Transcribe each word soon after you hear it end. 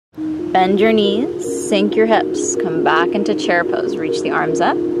Bend your knees, sink your hips, come back into chair pose. Reach the arms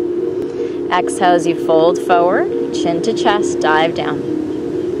up. Exhale as you fold forward, chin to chest, dive down.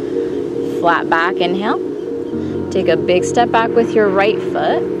 Flat back, inhale. Take a big step back with your right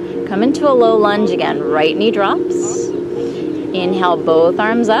foot. Come into a low lunge again. Right knee drops. Inhale, both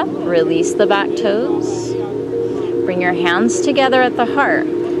arms up. Release the back toes. Bring your hands together at the heart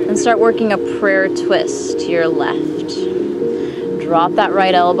and start working a prayer twist to your left. Drop that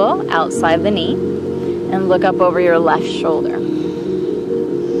right elbow outside the knee and look up over your left shoulder.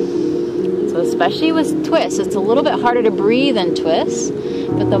 So especially with twists, it's a little bit harder to breathe in twists,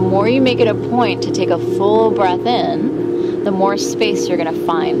 but the more you make it a point to take a full breath in, the more space you're going to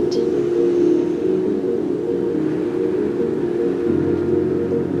find.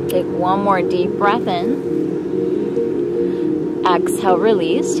 Take one more deep breath in. Exhale,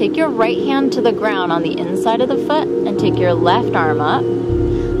 release. Take your right hand to the ground on the inside of the foot and take your left arm up.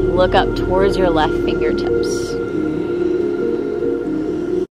 Look up towards your left fingertips.